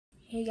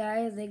Hey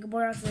guys,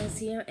 Boras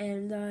here,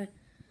 and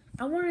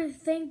I want to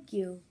thank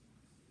you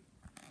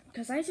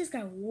because I just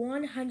got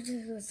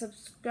 100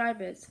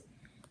 subscribers.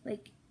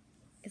 Like,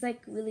 it's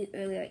like really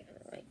early.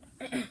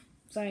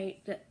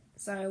 Sorry, dang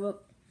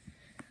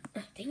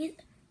it.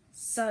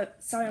 Sorry,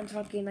 I'm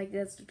talking like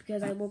this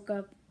because I woke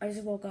up. I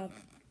just woke up.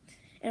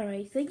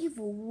 Anyway, thank you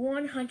for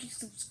 100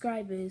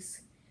 subscribers.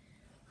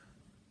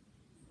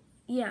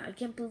 Yeah, I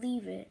can't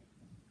believe it.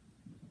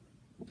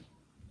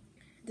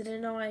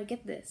 Didn't know I'd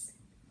get this.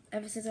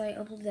 Ever since I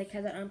uploaded that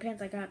Cat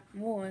Underpants, I got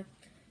more.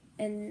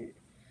 And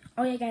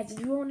oh yeah, guys, if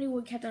you wondering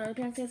what Cat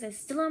Underpants is, it's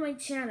still on my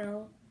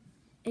channel.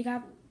 It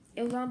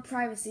was on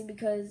privacy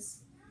because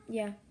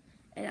yeah,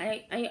 and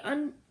I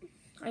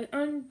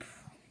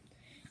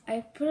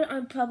put it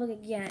on public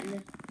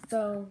again,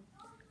 so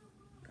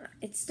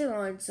it's still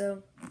on.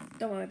 So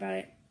don't worry about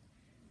it.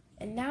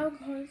 And now, of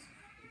course,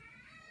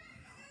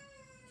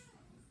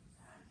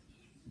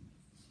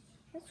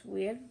 that's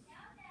weird.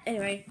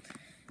 Anyway,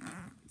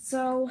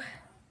 so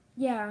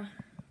yeah,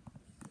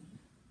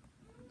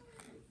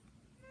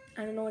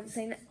 I don't know what to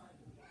say.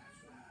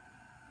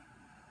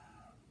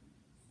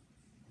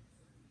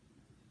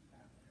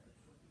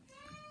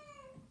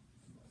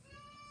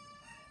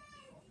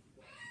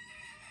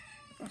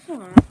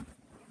 Hold on.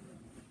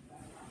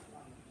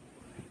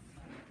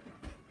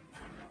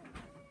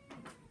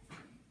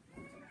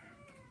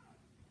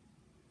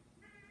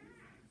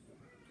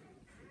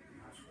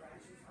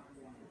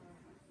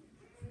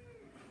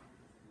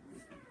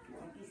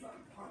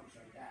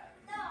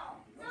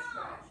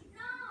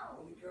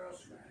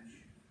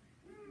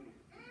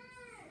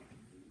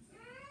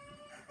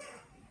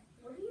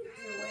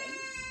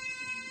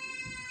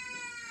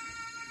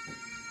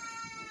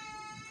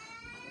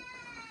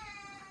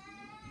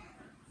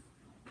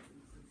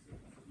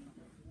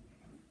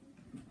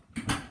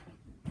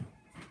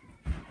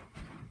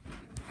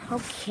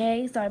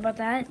 Okay, sorry about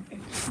that.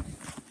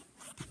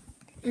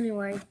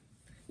 Anyway,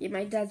 yeah,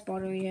 my dad's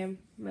bothering him,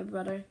 my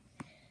brother.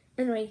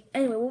 Anyway,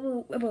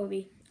 what will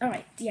be?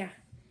 Alright, yeah.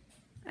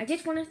 I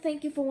just want to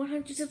thank you for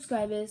 100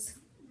 subscribers.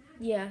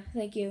 Yeah,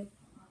 thank you.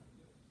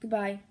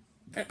 Goodbye.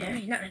 No,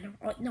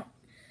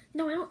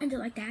 I don't end it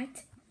like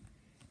that.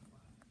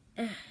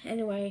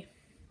 Anyway,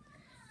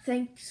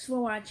 thanks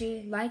for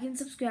watching. Like and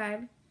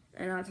subscribe,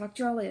 and I'll talk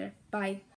to y'all later. Bye.